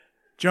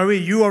Joey,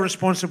 you are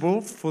responsible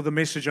for the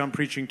message I'm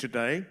preaching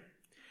today.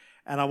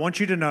 And I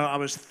want you to know I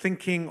was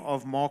thinking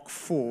of Mark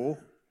 4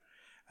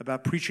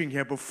 about preaching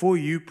here before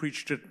you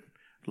preached it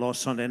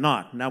last Sunday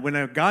night. Now, when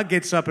a guy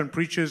gets up and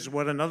preaches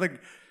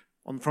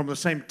from the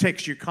same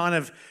text, you kind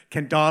of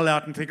can dial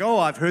out and think, oh,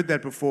 I've heard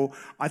that before.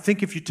 I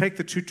think if you take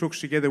the two talks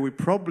together, we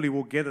probably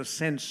will get a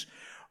sense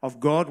of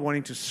God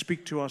wanting to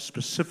speak to us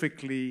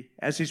specifically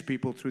as His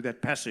people through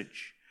that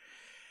passage.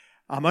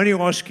 I'm only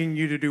asking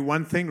you to do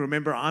one thing.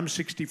 Remember, I'm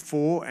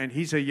 64 and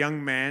he's a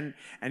young man,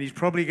 and he's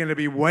probably going to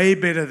be way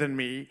better than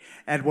me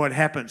at what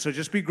happened. So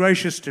just be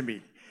gracious to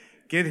me.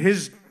 Get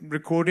his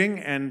recording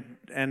and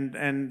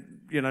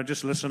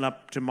just listen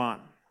up to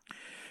mine.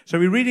 So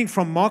we're reading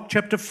from Mark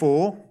chapter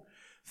 4,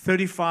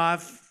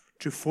 35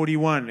 to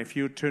 41. If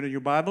you turn to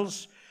your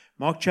Bibles,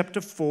 Mark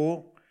chapter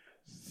 4,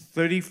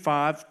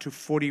 35 to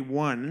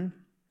 41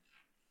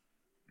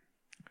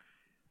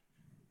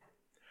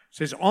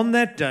 says, "On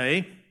that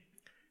day,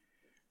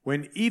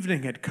 when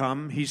evening had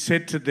come, he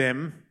said to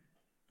them,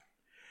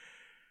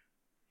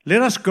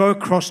 'Let us go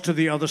across to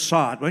the other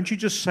side.'" Won't you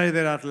just say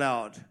that out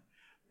loud?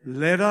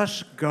 Let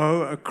us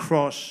go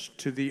across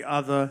to the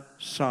other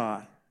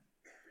side.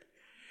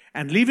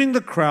 And leaving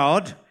the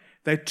crowd,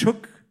 they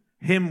took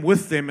him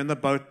with them in the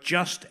boat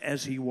just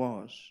as he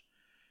was.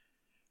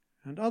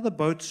 And other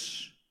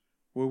boats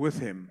were with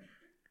him.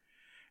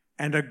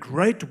 And a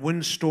great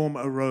windstorm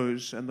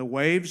arose, and the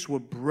waves were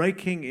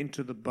breaking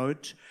into the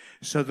boat,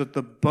 so that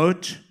the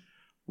boat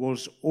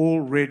was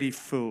already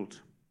filled.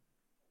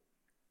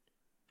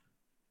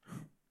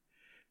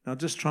 Now,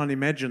 just try and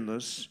imagine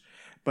this.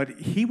 But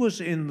he was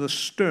in the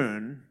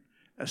stern,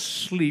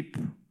 asleep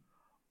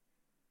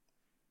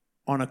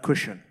on a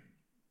cushion.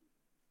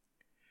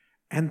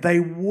 And they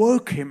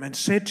woke him and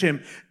said to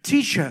him,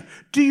 "Teacher,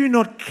 do you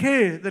not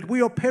care that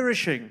we are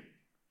perishing?"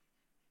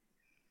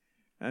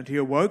 And he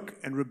awoke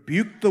and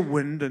rebuked the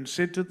wind and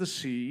said to the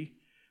sea,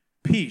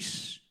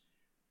 "Peace,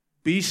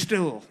 be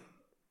still."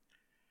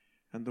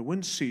 And the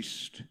wind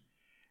ceased,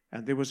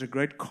 and there was a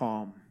great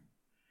calm.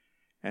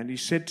 And he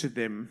said to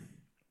them,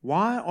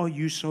 "Why are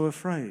you so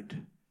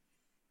afraid?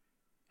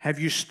 Have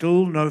you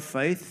still no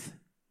faith?"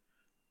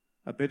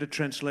 A better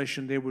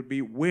translation there would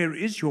be, "Where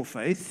is your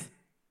faith?"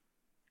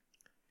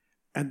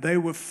 And they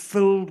were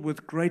filled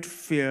with great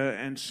fear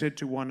and said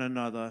to one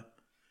another,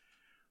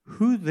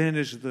 "Who then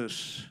is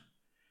this,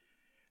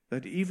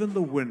 that even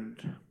the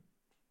wind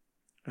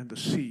and the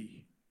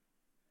sea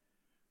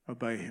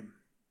obey him?"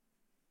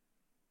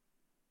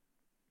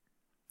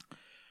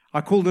 I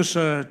call this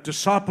a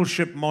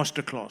discipleship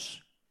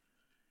masterclass.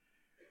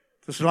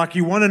 It's like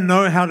you want to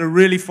know how to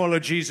really follow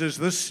Jesus.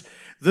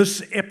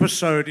 This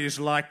episode is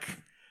like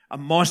a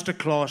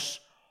masterclass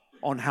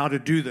on how to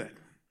do that.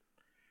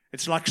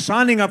 It's like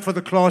signing up for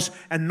the class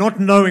and not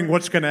knowing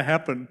what's going to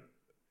happen.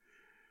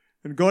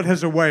 And God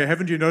has a way,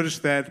 haven't you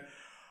noticed that,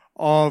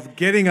 of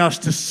getting us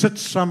to sit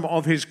some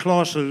of His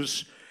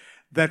classes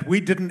that we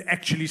didn't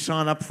actually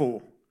sign up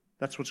for.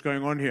 That's what's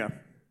going on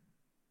here.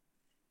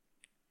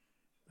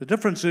 The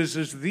difference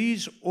is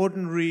these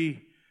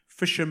ordinary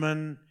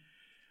fishermen,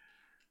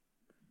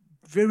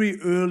 very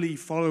early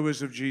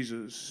followers of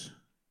Jesus,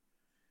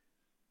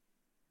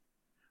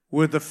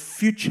 were the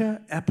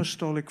future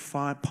apostolic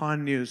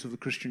pioneers of the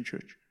Christian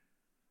church.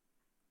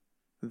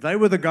 They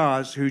were the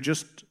guys who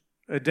just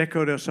a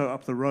decade or so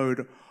up the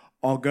road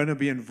are going to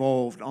be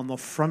involved on the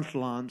front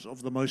lines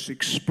of the most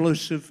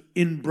explosive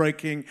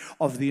inbreaking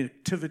of the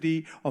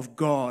activity of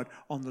God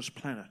on this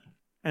planet.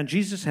 And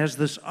Jesus has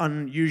this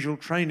unusual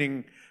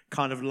training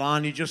kind of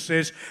line. He just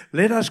says,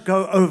 "Let us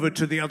go over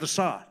to the other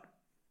side,"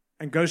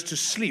 and goes to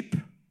sleep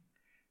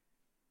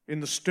in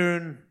the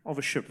stern of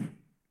a ship.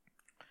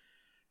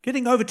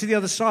 Getting over to the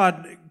other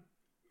side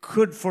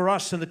could, for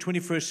us in the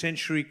 21st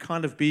century,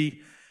 kind of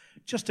be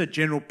just a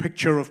general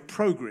picture of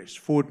progress,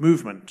 forward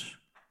movement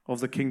of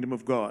the kingdom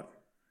of God.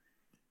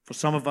 For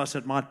some of us,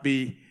 it might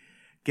be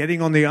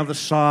getting on the other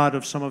side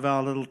of some of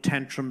our little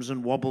tantrums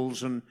and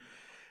wobbles and,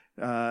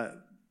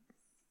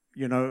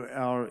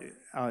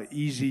 our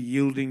easy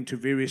yielding to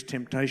various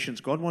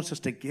temptations. God wants us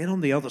to get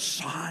on the other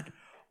side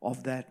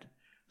of that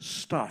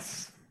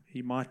stuff.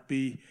 He might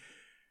be,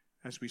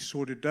 as we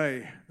saw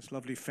today, this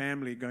lovely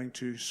family going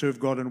to serve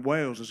God in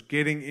Wales is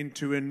getting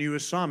into a new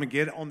assignment.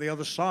 Get on the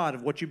other side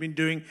of what you've been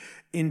doing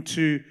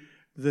into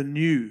the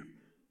new.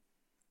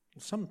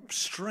 Some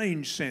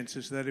strange sense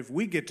is that if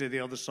we get to the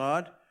other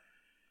side,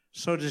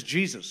 so does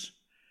Jesus,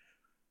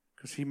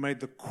 because He made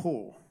the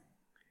call.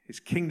 His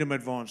kingdom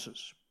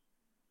advances.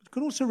 It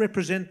could also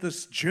represent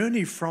this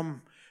journey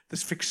from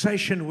this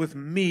fixation with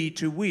me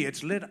to we.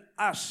 It's let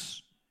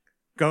us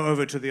go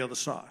over to the other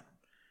side.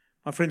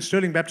 My friend,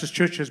 Sterling Baptist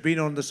Church has been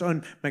on this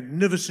own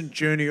magnificent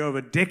journey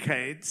over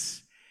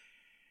decades,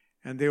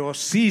 and there are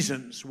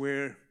seasons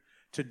where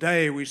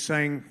today we're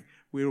saying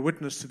we're a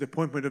witness to the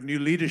appointment of new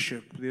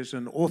leadership. There's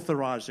an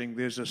authorizing,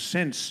 there's a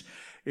sense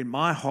in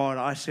my heart,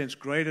 I sense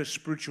greater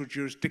spiritual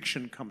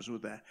jurisdiction comes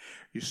with that.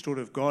 You sort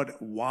of, God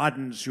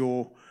widens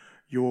your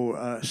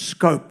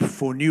scope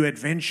for new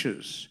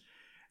adventures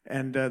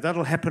And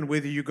that'll happen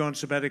whether you go on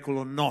sabbatical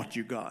or not,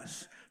 you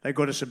guys. They've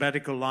got a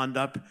sabbatical lined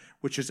up,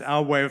 which is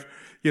our way of,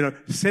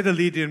 set a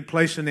leader in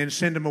place and then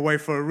send them away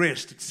for a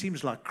rest. It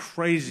seems like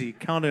crazy,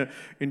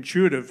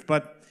 counterintuitive.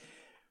 But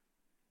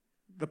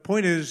the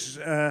point is,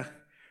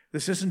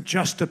 this isn't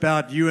just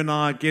about you and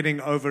I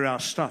getting over our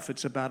stuff.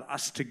 It's about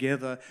us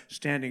together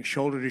standing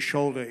shoulder to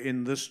shoulder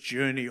in this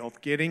journey of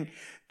getting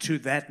to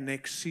that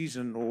next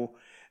season or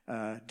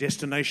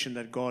destination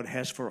that God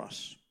has for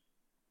us.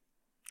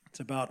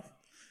 It's about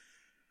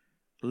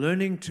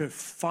learning to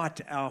fight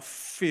our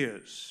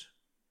fears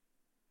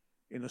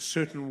in a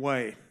certain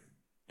way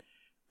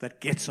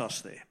that gets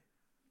us there.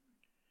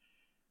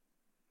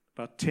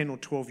 About 10 or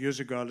 12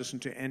 years ago, I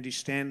listened to Andy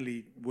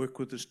Stanley work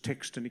with this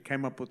text, and he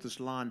came up with this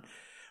line,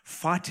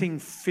 fighting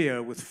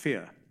fear with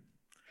fear. And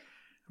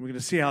we're going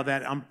to see how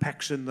that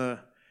unpacks in the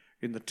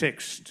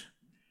text.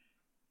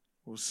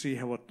 We'll see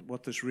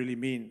what this really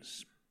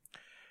means.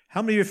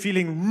 How many of you are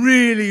feeling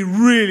really,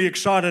 really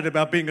excited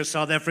about being a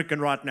South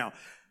African right now?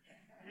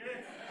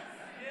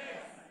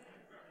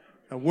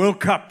 A World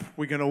Cup,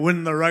 we're going to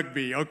win the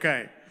rugby,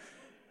 okay.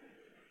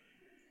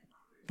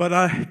 But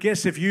I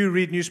guess if you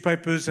read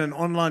newspapers and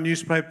online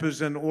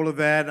newspapers and all of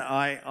that,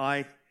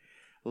 I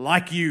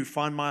like you,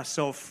 find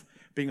myself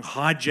being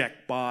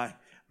hijacked by a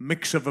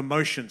mix of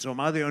emotions. Or am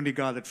I the only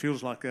guy that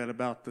feels like that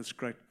about this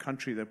great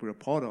country that we're a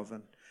part of?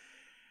 And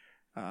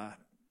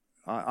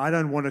I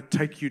don't want to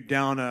take you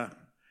down a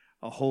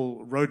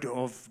whole road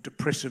of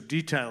depressive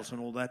details and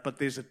all that, but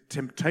there's a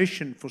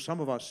temptation for some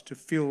of us to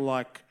feel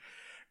like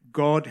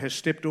God has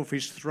stepped off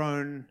his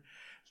throne.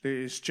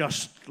 There's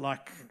just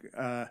like,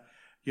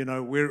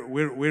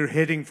 we're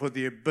heading for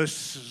the abyss,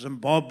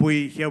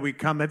 Zimbabwe, here we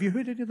come. Have you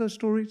heard any of those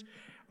stories?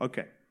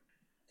 Okay.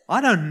 I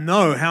don't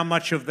know how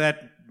much of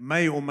that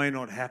may or may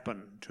not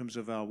happen in terms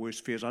of our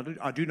worst fears.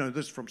 I do know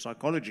this from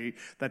psychology,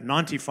 that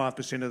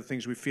 95% of the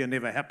things we fear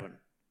never happen.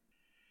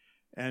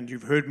 And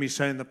you've heard me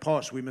say in the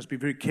past, we must be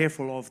very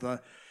careful of the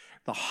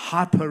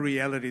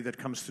hyper-reality that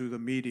comes through the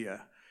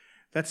media.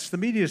 The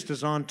media is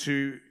designed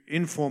to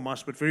inform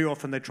us, but very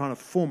often they're trying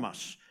to form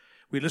us.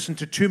 We listen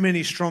to too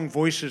many strong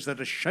voices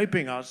that are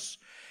shaping us,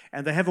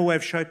 and they have a way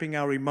of shaping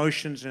our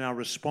emotions and our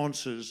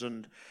responses,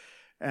 and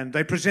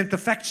they present the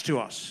facts to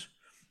us.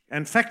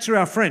 And facts are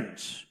our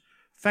friends.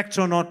 Facts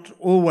are not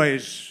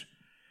always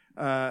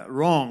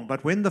wrong,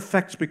 but when the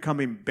facts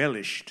become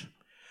embellished,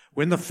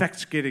 when the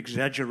facts get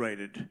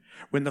exaggerated,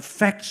 when the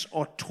facts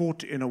are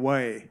taught in a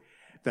way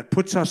that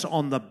puts us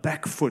on the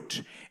back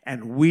foot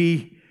and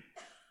we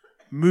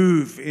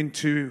move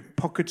into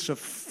pockets of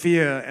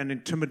fear and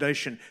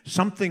intimidation,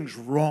 something's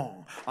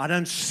wrong. I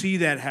don't see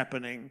that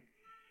happening.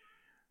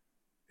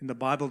 In the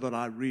Bible that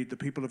I read, the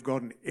people of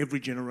God in every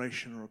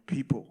generation are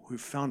people who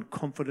found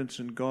confidence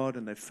in God,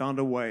 and they found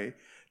a way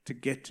to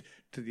get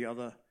to the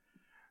other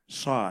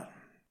side.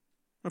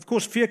 Of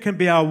course, fear can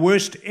be our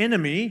worst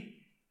enemy,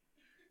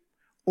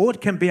 or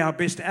it can be our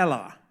best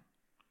ally.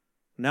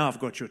 Now I've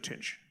got your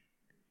attention.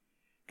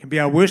 It can be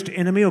our worst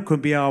enemy, or it can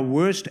be our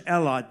worst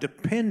ally,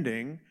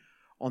 depending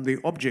on the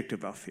object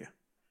of our fear,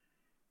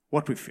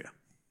 what we fear.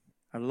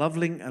 A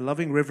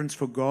loving reverence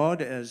for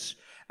God as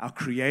our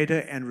Creator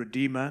and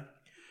Redeemer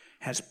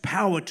has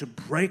power to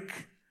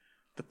break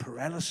the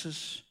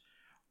paralysis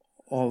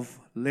of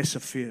lesser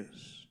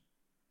fears.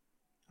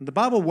 And the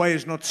Bible way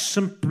is not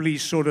simply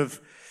sort of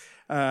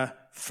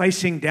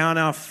facing down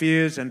our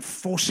fears and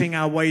forcing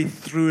our way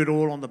through it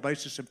all on the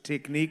basis of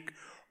technique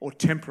or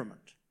temperament.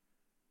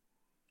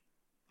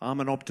 I'm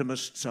an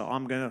optimist, so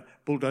I'm going to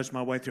bulldoze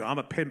my way through. I'm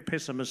a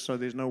pessimist, so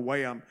there's no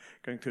way I'm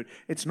going through it.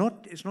 It's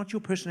not your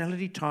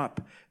personality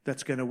type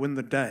that's going to win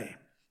the day.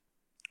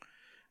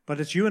 But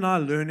it's you and I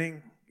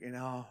learning in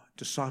our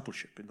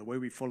discipleship, in the way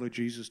we follow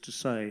Jesus, to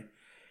say,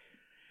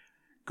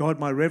 God,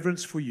 my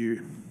reverence for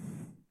you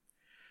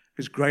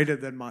is greater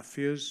than my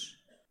fears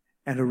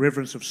and a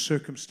reverence of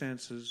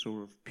circumstances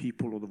or of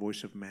people or the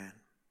voice of man.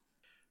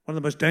 One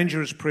of the most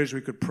dangerous prayers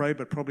we could pray,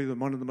 but probably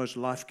one of the most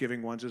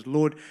life-giving ones, is,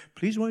 Lord,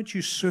 please won't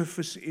you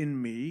surface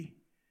in me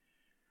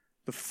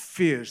the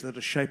fears that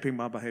are shaping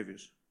my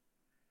behaviors?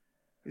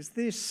 Is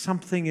there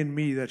something in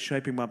me that's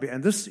shaping my behavior?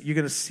 And this, you're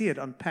going to see it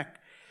unpack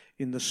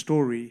in the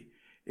story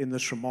in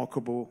this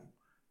remarkable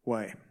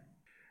way.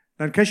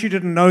 Now, in case you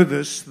didn't know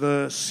this,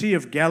 the Sea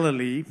of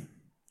Galilee,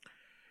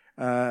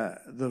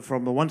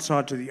 from the one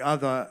side to the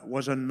other,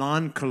 was a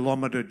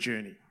 9-kilometer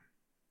journey.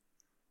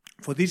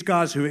 For these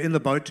guys who were in the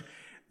boat,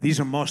 these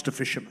are master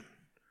fishermen.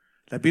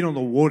 They've been on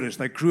the waters.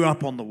 They grew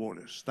up on the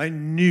waters. They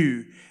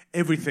knew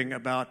everything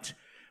about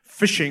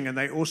fishing, and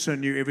they also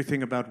knew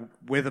everything about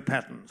weather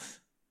patterns.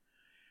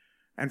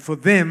 And for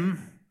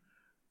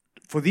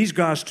these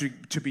guys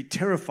to be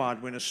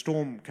terrified when a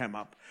storm came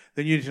up,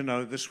 they needed to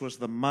know this was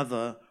the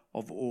mother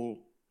of all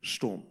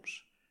storms.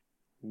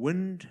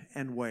 Wind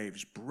and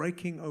waves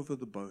breaking over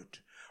the boat,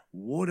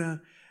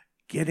 water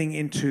getting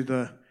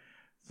into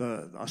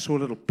I saw a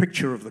little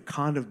picture of the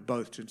kind of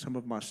boat in some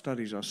of my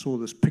studies. I saw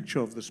this picture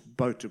of this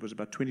boat. It was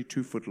about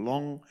 22 foot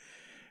long.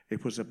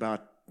 It was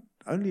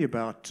only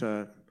about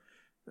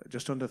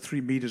just under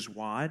 3 meters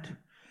wide.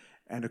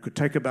 and it could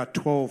take about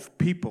 12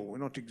 people. We're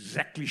not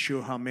exactly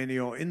sure how many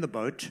are in the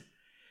boat,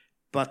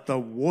 but the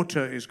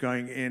water is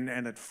going in,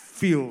 and it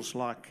feels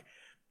like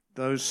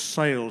those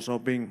sails are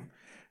being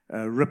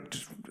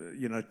ripped,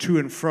 to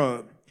and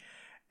fro.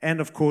 And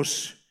of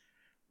course,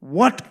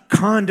 what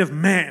kind of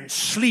man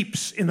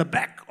sleeps in the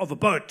back of a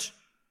boat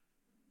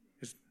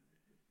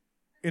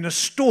in a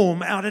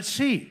storm out at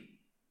sea?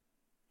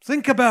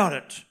 Think about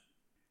it.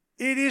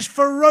 It is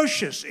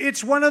ferocious.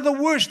 It's one of the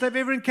worst they've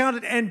ever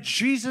encountered. And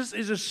Jesus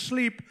is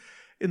asleep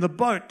in the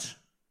boat.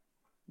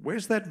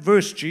 Where's that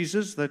verse,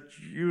 Jesus, that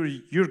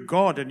you're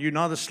God and you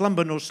neither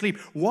slumber nor sleep?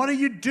 What are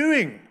you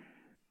doing?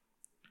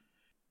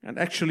 And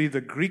actually,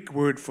 the Greek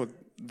word for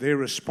their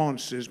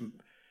response is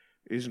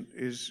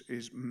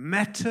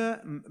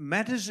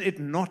matters it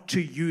not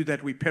to you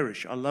that we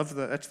perish. I love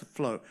that's the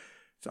flow.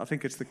 I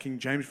think it's the King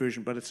James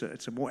Version, but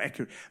it's a more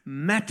accurate.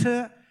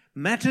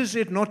 Matters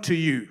it not to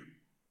you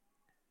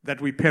that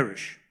we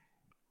perish.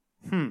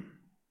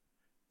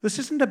 This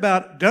isn't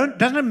about,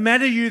 doesn't it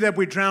matter to you that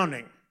we're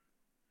drowning?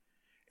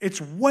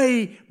 It's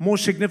way more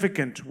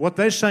significant. What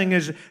they're saying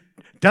is,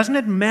 doesn't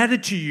it matter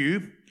to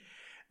you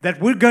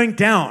that we're going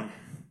down,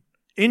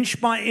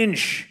 inch by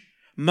inch,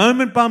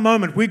 moment by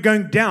moment, we're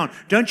going down.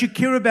 Don't you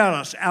care about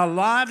us? Our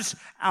lives,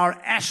 our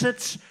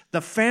assets,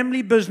 the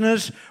family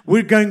business,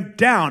 we're going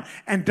down.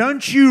 And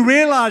don't you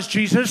realize,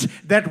 Jesus,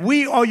 that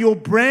we are your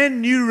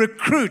brand new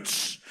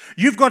recruits?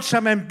 You've got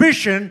some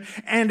ambition,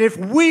 and if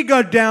we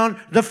go down,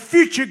 the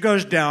future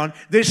goes down.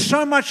 There's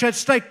so much at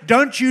stake.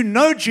 Don't you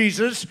know,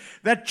 Jesus,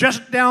 that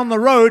just down the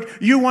road,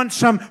 you want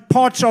some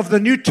parts of the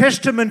New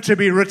Testament to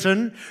be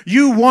written.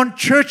 You want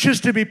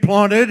churches to be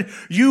planted.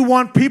 You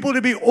want people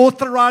to be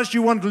authorized.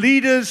 You want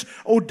leaders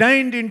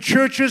ordained in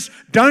churches.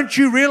 Don't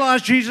you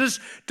realize, Jesus,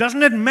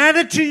 doesn't it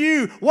matter to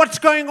you what's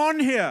going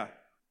on here?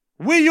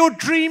 We're your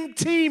dream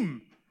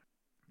team.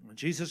 And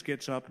Jesus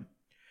gets up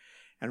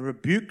and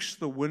rebukes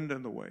the wind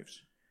and the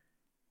waves.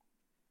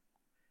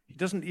 He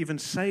doesn't even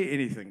say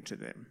anything to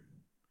them.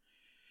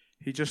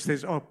 He just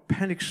says, oh,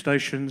 panic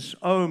stations,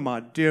 oh my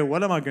dear,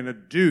 what am I going to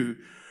do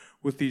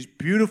with these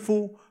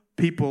beautiful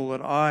people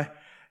that I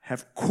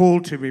have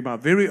called to be my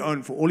very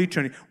own for all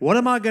eternity? What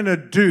am I going to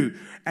do?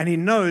 And he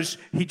knows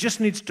he just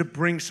needs to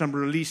bring some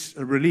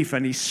relief,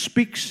 and he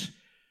speaks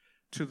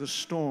to the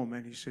storm,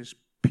 and he says,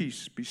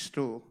 peace, be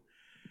still.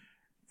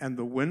 And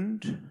the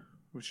wind,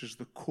 which is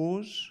the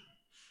cause,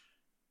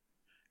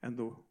 and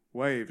the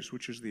waves,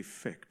 which is the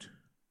effect.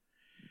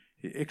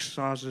 He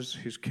exercises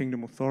his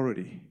kingdom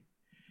authority,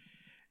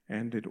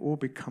 and it all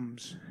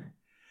becomes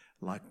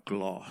like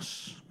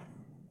glass.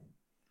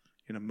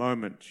 In a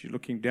moment, you're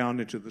looking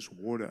down into this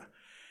water,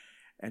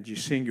 and you're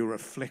seeing your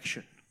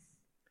reflection.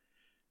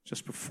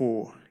 Just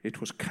before, it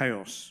was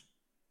chaos.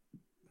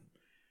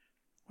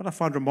 What I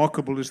find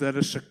remarkable is that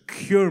a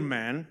secure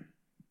man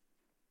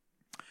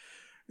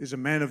is a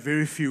man of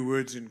very few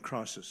words in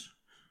crisis.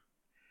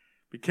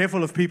 Be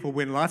careful of people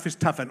when life is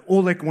tough and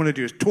all they want to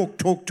do is talk,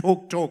 talk,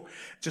 talk, talk.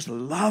 Just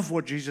love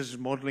what Jesus is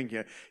modeling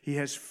here. He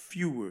has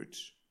few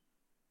words.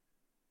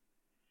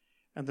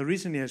 And the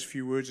reason he has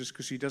few words is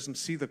because he doesn't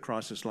see the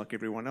crisis like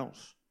everyone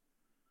else.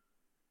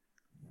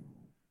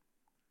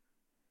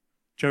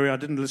 Joey, I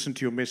didn't listen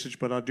to your message,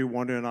 but I do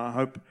wonder, and I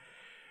hope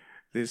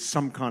there's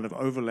some kind of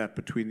overlap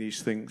between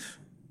these things.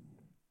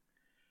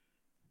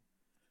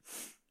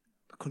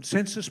 The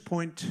consensus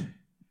point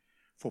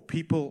for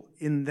people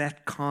in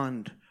that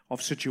kind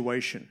of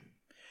situation.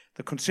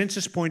 The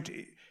consensus point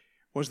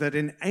was that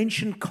in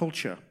ancient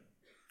culture,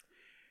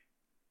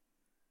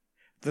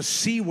 the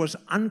sea was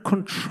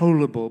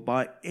uncontrollable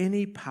by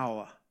any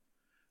power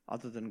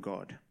other than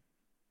God.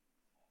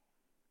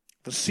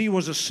 The sea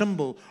was a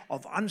symbol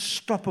of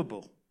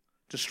unstoppable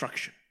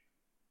destruction.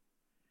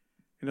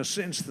 In a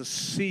sense, the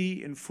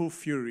sea in full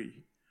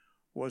fury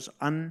was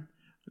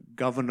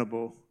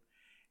ungovernable,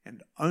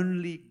 and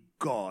only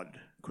God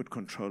could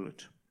control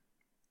it.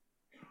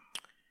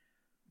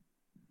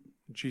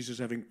 Jesus,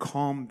 having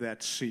calmed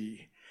that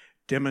sea,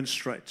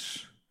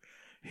 demonstrates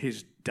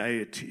his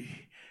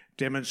deity,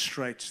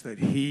 demonstrates that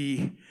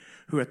he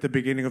who at the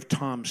beginning of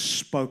time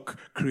spoke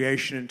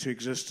creation into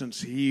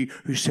existence, he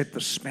who set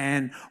the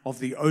span of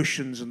the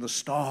oceans and the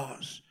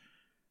stars,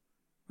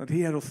 that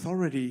he had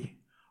authority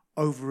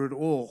over it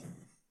all.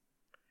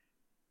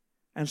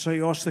 And so he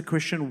asked the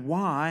question,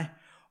 why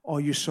are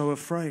you so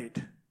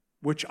afraid?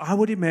 Which I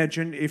would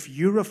imagine, if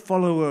you're a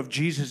follower of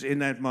Jesus in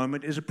that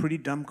moment, is a pretty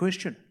dumb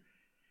question.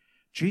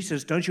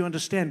 Jesus, don't you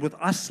understand, with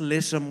us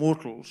lesser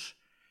mortals,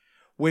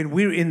 when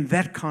we're in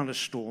that kind of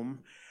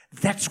storm,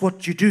 that's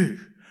what you do.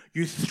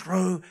 You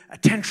throw a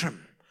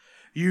tantrum.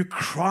 You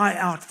cry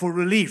out for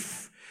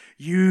relief.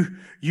 You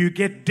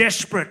get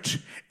desperate.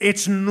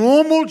 It's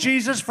normal,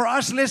 Jesus, for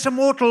us lesser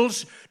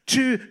mortals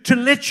to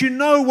let you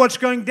know what's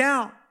going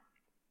down.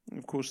 And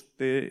of course,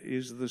 there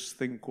is this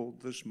thing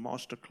called this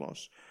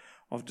masterclass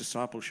of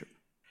discipleship.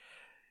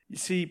 You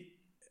see,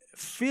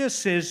 fear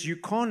says you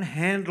can't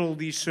handle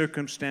these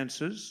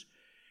circumstances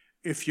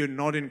if you're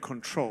not in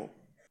control.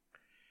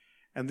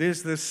 And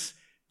there's this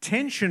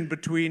tension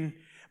between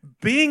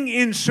being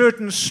in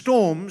certain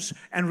storms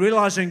and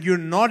realizing you're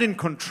not in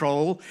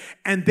control,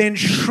 and then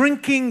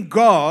shrinking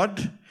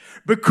God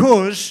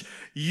because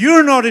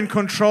you're not in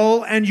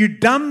control and you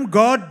dumb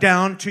God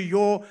down to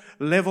your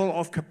level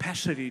of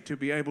capacity to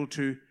be able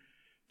to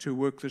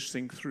work this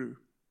thing through.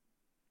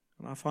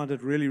 And I find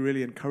it really,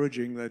 really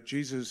encouraging that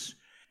Jesus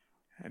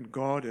and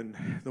God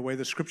and the way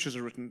the scriptures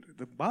are written,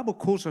 the Bible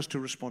calls us to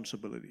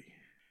responsibility.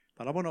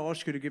 But I want to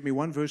ask you to give me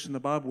one verse in the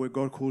Bible where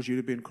God calls you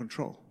to be in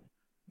control.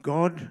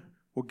 God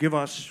will give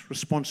us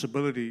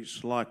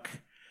responsibilities like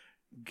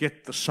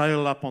get the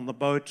sail up on the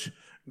boat,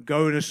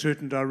 go in a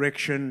certain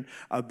direction,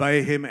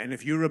 obey Him. And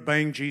if you're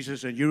obeying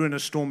Jesus and you're in a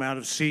storm out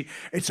of sea,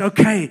 it's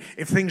okay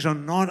if things are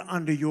not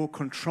under your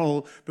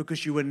control,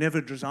 because you were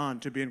never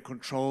designed to be in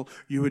control.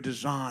 You were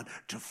designed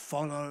to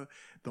follow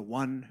the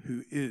one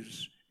who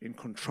is in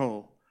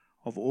control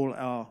of all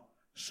our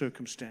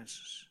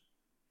circumstances.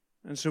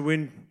 And so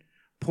when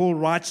Paul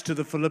writes to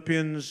the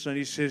Philippians and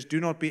he says, do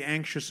not be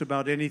anxious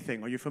about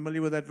anything. Are you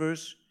familiar with that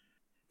verse?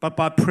 But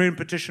by prayer and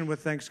petition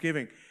with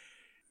thanksgiving.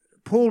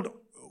 Paul,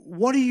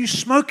 what are you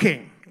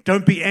smoking?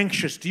 Don't be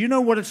anxious. Do you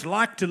know what it's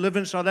like to live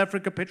in South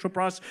Africa? Petrol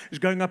price is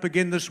going up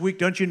again this week.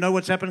 Don't you know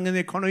what's happening in the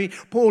economy?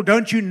 Paul,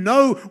 don't you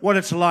know what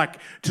it's like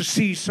to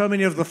see so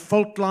many of the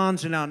fault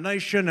lines in our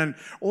nation and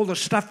all the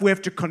stuff we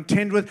have to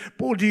contend with?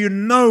 Paul, do you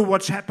know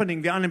what's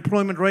happening? The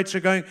unemployment rates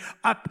are going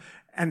up.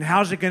 And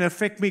how's it going to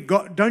affect me?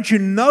 God, don't you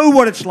know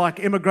what it's like?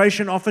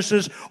 Immigration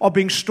officers are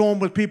being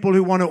stormed with people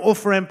who want to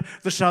off-ramp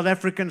the South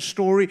African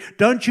story.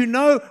 Don't you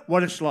know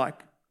what it's like?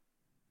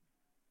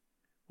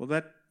 Well,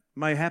 that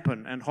may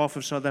happen, and half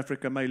of South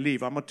Africa may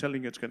leave. I'm not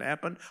telling you it's going to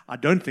happen. I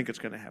don't think it's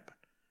going to happen.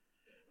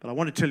 But I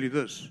want to tell you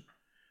this.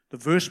 The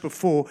verse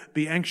before,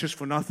 be anxious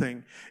for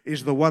nothing,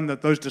 is the one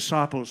that those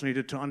disciples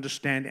needed to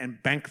understand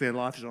and bank their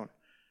lives on.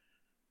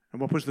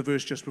 And what was the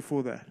verse just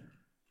before that?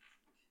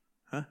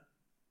 Huh?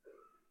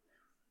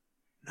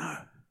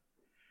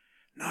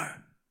 No.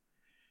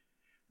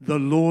 The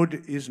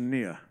Lord is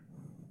near.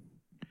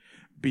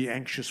 Be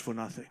anxious for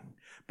nothing,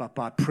 but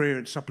by prayer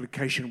and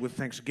supplication with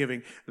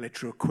thanksgiving,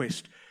 let your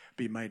request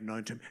be made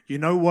known to Him. You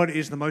know what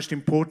is the most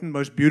important,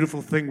 most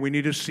beautiful thing we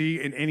need to see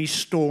in any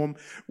storm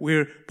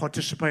we're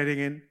participating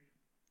in?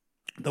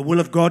 The will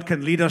of God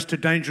can lead us to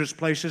dangerous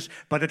places,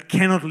 but it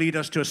cannot lead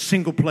us to a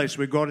single place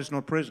where God is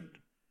not present.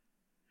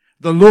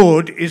 The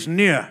Lord is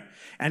near.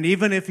 And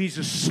even if He's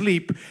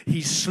asleep,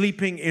 He's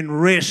sleeping in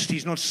rest.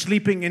 He's not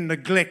sleeping in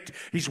neglect.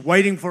 He's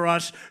waiting for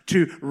us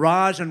to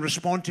rise and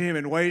respond to Him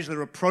in ways that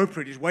are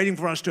appropriate. He's waiting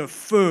for us to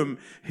affirm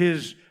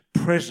His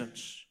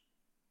presence.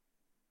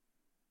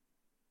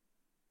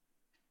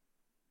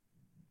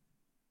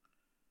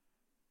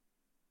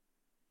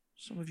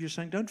 Some of you are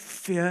saying, don't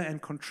fear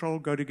and control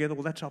go together.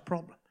 Well, that's our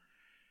problem.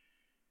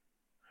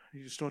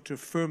 You start to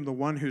affirm the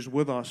one who's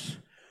with us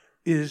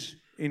is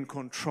in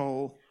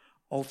control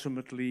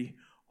ultimately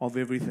of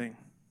everything.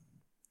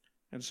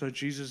 And so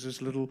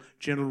Jesus' little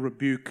gentle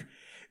rebuke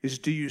is,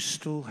 do you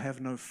still have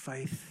no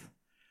faith?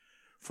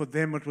 For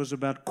them it was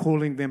about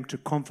calling them to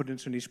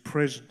confidence in His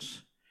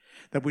presence.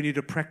 That we need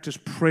to practice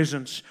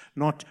presence,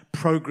 not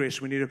progress.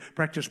 We need to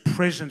practice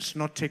presence,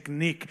 not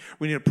technique.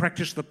 We need to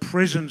practice the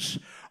presence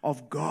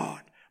of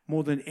God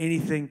more than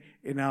anything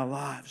in our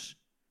lives.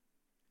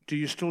 Do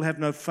you still have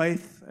no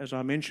faith? As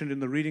I mentioned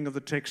in the reading of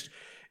the text,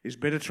 is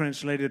better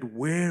translated,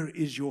 where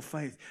is your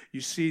faith?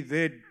 You see,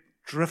 their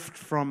drift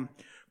from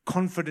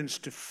confidence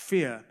to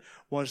fear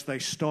was they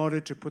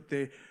started to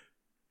they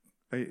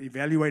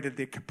evaluated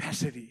their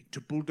capacity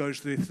to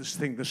bulldoze this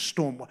thing, the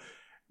storm,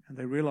 and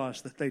they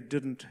realized that they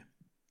didn't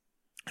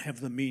have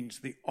the means.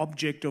 The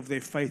object of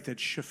their faith had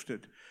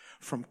shifted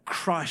from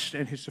Christ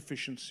and His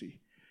sufficiency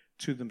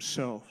to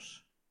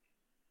themselves.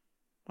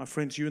 My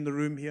friends, you in the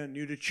room here,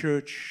 new to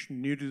church,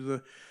 new to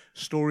the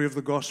story of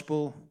the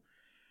gospel,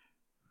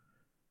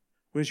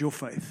 where's your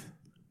faith?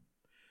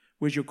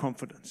 Where's your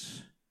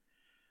confidence?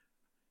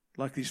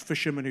 Like these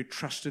fishermen who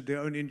trusted their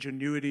own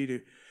ingenuity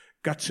to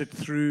guts it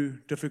through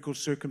difficult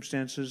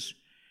circumstances,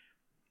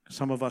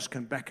 some of us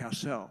can back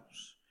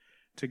ourselves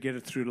to get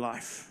it through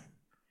life.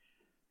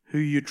 Who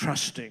are you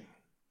trusting?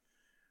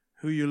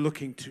 Who are you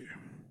looking to?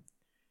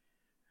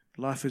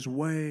 Life is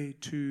way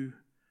too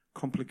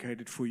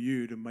complicated for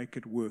you to make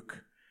it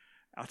work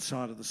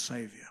outside of the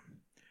Savior,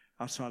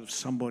 outside of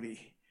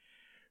somebody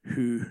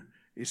who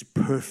is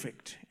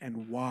perfect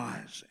and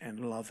wise and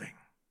loving.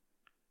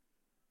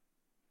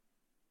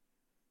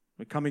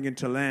 We're coming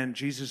into land.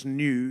 Jesus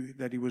knew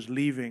that He was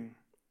leaving.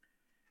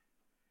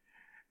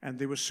 And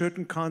there were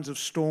certain kinds of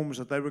storms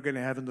that they were going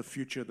to have in the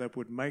future that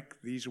would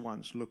make these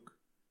ones look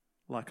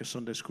like a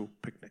Sunday school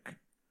picnic.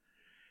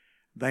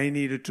 They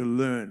needed to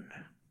learn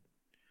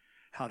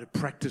how to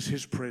practice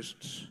His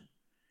presence,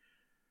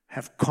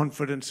 have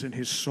confidence in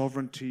His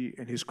sovereignty,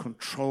 in His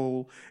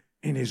control,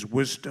 in His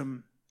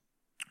wisdom,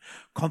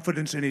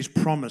 confidence in His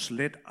promise.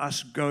 Let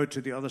us go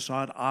to the other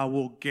side. I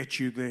will get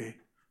you there.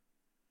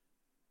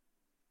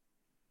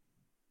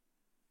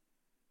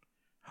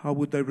 How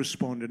would they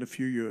respond in a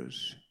few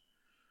years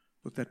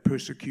with that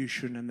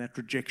persecution and that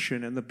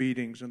rejection and the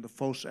beatings and the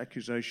false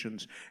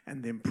accusations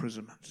and the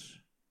imprisonments.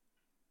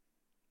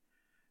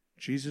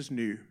 Jesus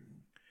knew,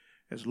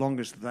 as long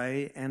as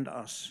they and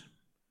us,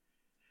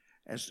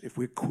 as if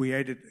we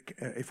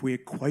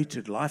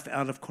equated life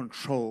out of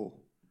control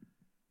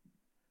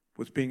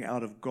with being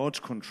out of God's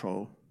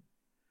control,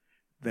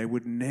 they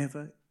would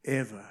never,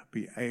 ever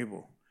be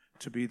able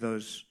to be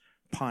those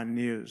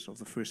pioneers of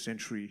the first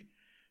century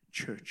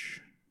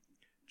church.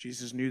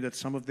 Jesus knew that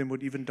some of them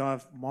would even die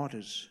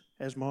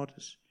as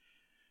martyrs,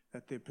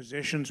 that their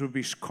possessions would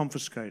be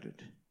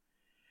confiscated.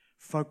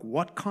 Folk,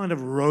 what kind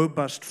of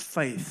robust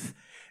faith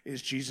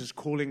is Jesus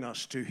calling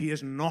us to? He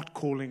is not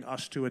calling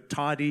us to a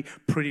tidy,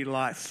 pretty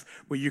life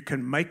where you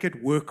can make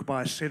it work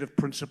by a set of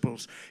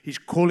principles. He's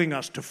calling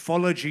us to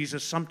follow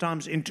Jesus,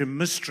 sometimes into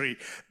mystery.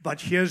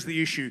 But here's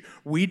the issue.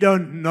 We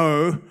don't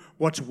know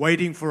what's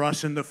waiting for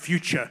us in the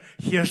future.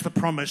 Here's the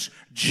promise.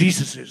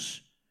 Jesus is.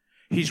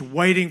 He's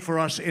waiting for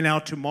us in our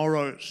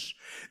tomorrows.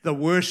 The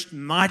worst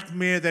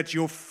nightmare that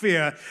you'll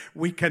fear,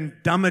 we can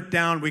dumb it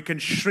down, we can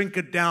shrink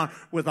it down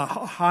with a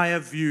higher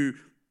view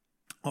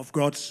of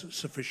God's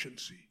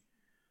sufficiency.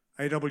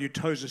 A.W.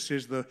 Tozer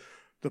says the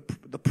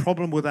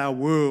problem with our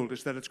world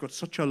is that it's got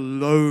such a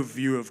low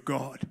view of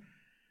God.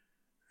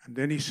 And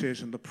then he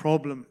says, and the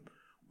problem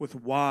with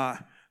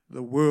why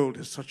the world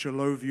has such a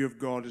low view of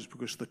God is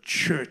because the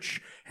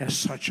church has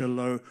such a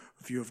low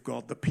view of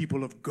God. The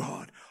people of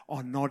God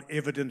are not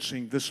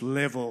evidencing this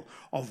level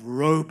of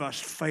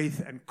robust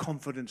faith and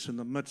confidence in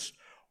the midst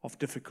of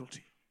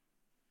difficulty.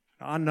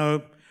 I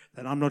know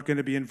that I'm not going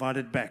to be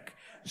invited back,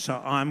 so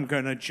I'm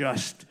going to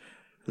just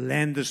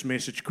land this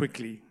message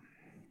quickly.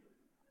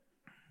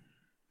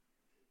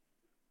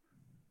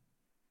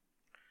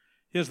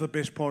 Here's the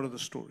best part of the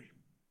story.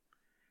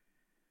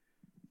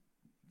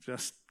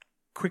 Just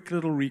quick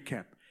little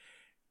recap.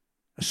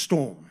 A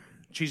storm.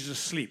 Jesus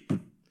asleep.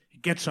 He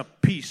gets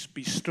up. Peace,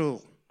 be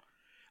still.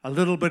 A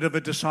little bit of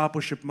a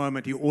discipleship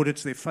moment. He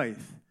audits their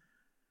faith.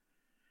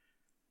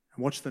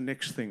 And what's the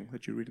next thing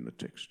that you read in the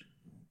text?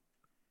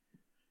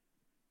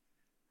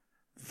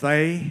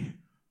 They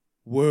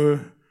were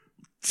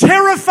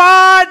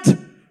terrified. You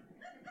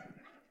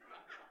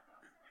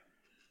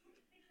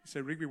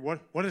say, Rigby,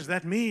 what does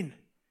that mean?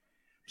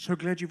 So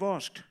glad you've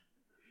asked.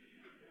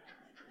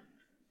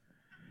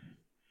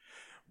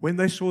 When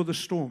they saw the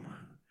storm,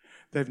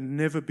 they've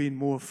never been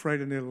more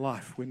afraid in their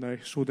life when they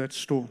saw that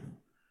storm.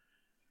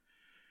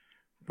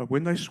 But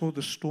when they saw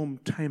the storm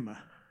tamer,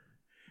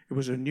 it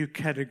was a new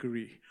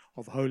category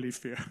of holy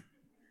fear.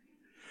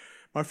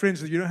 My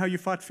friends, you know how you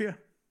fight fear?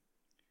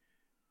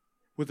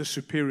 With a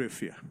superior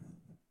fear.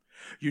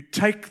 You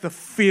take the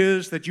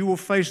fears that you will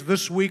face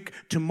this week,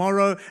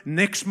 tomorrow,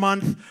 next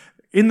month,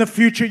 in the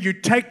future, you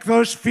take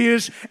those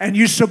fears and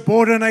you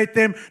subordinate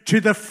them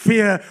to the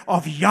fear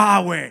of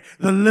Yahweh,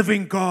 the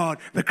living God,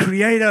 the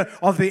creator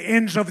of the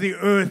ends of the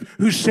earth,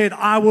 who said,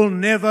 I will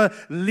never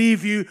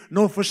leave you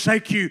nor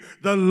forsake you.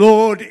 The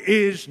Lord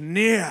is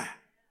near.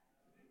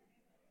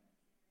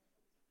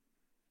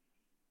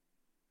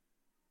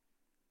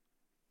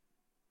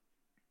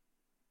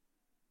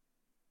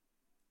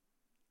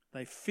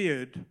 They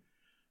feared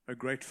a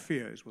great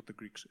fear, is what the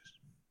Greek says.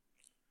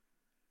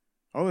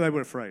 Oh, they were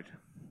afraid.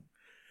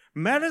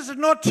 Matters it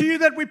not to you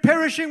that we're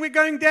perishing, we're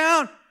going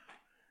down.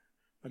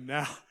 And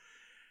now,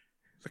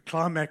 the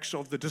climax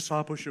of the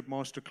discipleship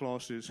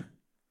masterclass is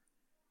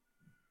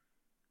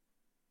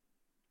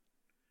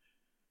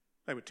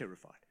they were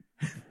terrified.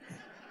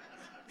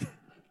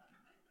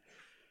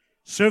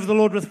 Serve the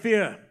Lord with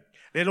fear.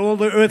 Let all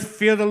the earth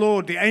fear the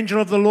Lord. The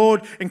angel of the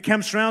Lord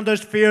encamps round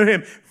those who fear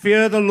him.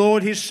 Fear the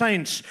Lord, his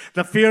saints.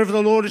 The fear of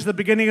the Lord is the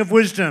beginning of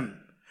wisdom.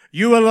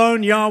 You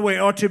alone, Yahweh,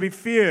 are to be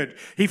feared.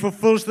 He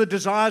fulfills the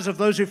desires of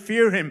those who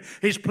fear him.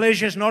 His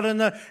pleasure is not in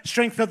the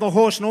strength of the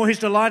horse, nor his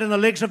delight in the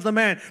legs of the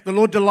man. The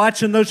Lord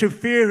delights in those who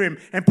fear him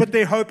and put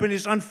their hope in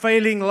his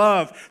unfailing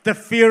love. The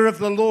fear of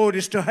the Lord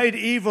is to hate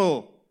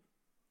evil.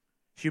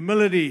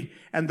 Humility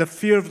and the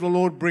fear of the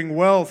Lord bring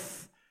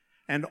wealth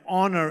and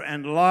honor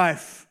and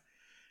life.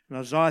 And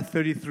Isaiah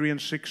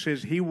 33:6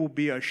 says, he will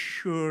be a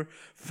sure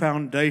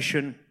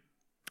foundation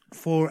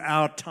for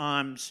our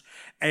times,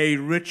 a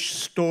rich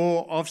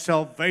store of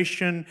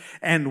salvation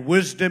and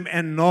wisdom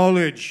and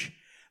knowledge.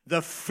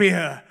 The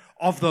fear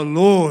of the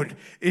Lord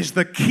is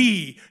the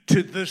key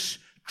to this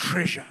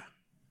treasure.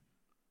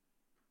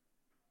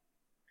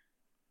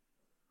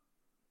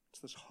 It's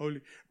this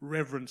holy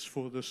reverence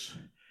for this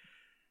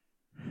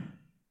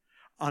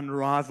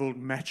unrivaled,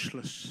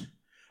 matchless,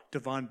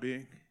 divine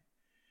being.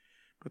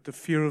 But the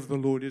fear of the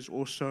Lord is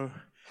also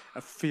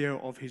a fear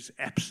of his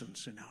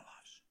absence in our lives.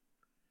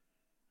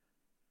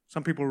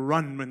 Some people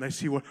run when they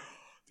see what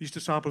these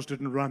disciples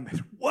didn't run. They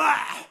say,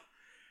 wow!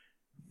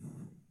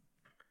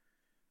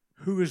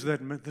 Who is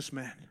this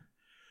man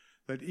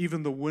that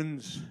even the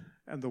winds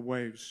and the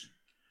waves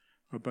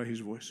obey his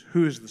voice?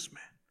 Who is this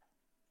man?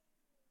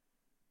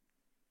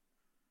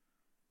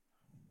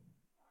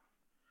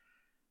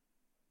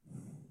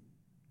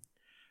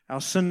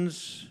 Our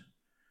sins,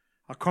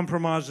 Our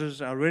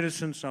compromises, our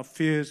reticence, our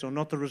fears are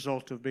not the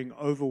result of being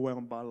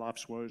overwhelmed by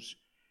life's woes,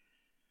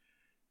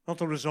 not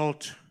the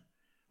result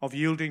of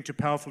yielding to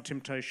powerful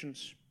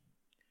temptations.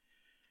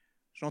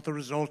 It's not the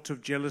result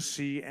of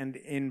jealousy and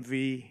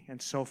envy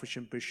and selfish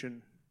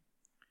ambition.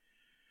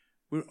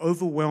 We're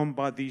overwhelmed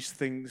by these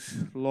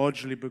things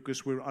largely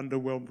because we're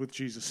underwhelmed with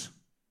Jesus.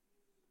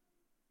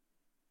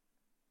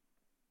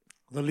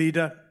 The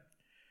leader,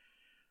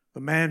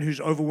 the man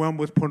who's overwhelmed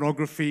with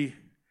pornography,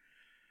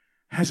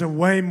 has a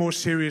way more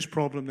serious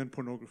problem than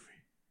pornography.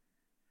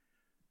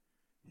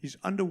 He's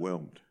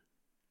underwhelmed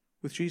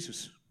with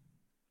Jesus.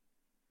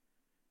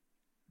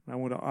 I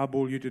want to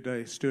eyeball you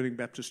today, Sterling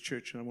Baptist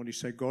Church, and I want you to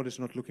say, God is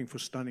not looking for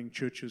stunning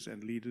churches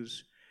and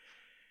leaders.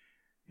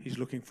 He's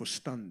looking for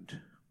stunned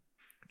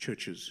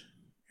churches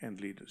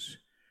and leaders.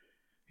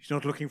 He's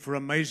not looking for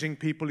amazing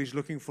people. He's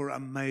looking for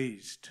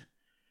amazed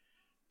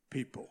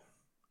people.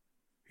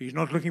 He's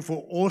not looking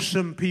for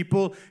awesome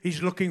people.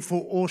 He's looking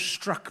for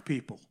awestruck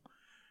people.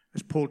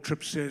 As Paul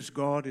Tripp says,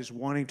 God is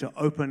wanting to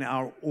open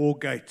our awe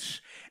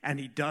gates, and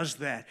He does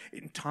that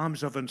in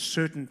times of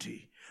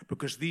uncertainty.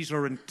 Because these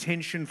are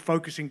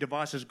intention-focusing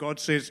devices. God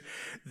says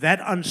that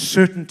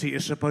uncertainty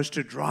is supposed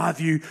to drive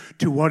you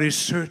to what is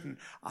certain.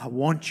 I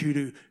want you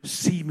to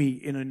see me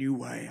in a new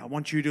way. I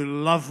want you to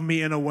love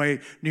me in a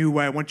new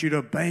way. I want you to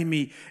obey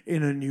me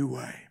in a new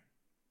way.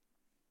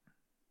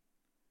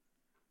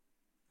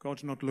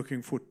 God's not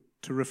looking for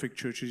terrific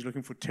churches. He's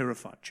looking for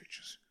terrified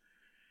churches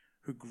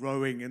who are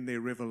growing in their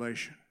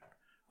revelation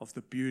of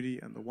the beauty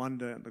and the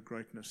wonder and the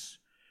greatness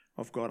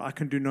of God. I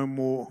can do no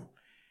more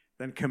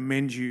than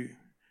commend you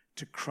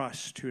to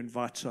Christ who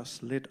invites us.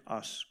 Let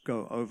us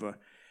go over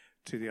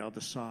to the other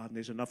side. And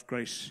there's enough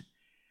grace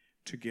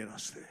to get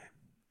us there.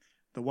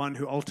 The one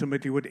who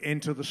ultimately would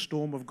enter the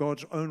storm of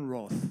God's own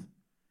wrath.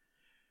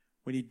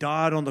 When He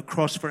died on the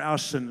cross for our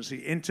sins,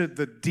 He entered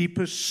the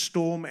deepest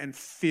storm and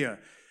fear.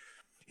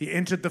 He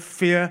entered the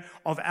fear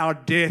of our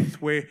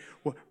death, where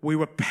we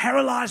were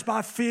paralyzed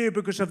by fear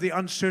because of the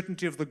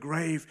uncertainty of the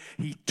grave.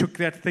 He took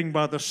that thing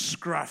by the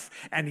scruff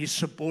and He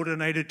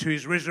subordinated to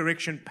His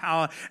resurrection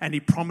power, and He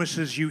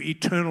promises you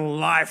eternal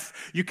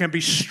life. You can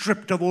be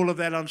stripped of all of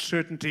that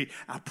uncertainty.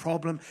 Our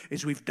problem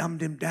is we've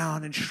dumbed Him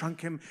down and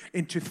shrunk Him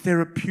into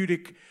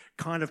therapeutic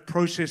kind of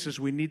processes.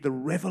 We need the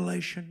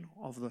revelation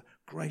of the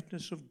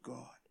greatness of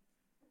God.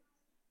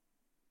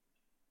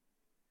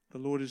 The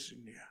Lord is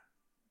near.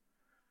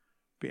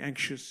 Be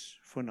anxious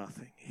for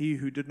nothing. He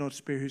who did not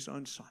spare His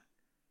own Son,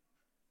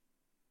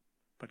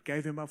 but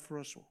gave Him up for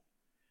us all,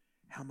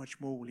 how much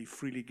more will He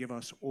freely give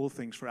us all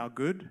things for our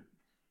good,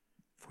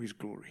 for His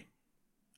glory?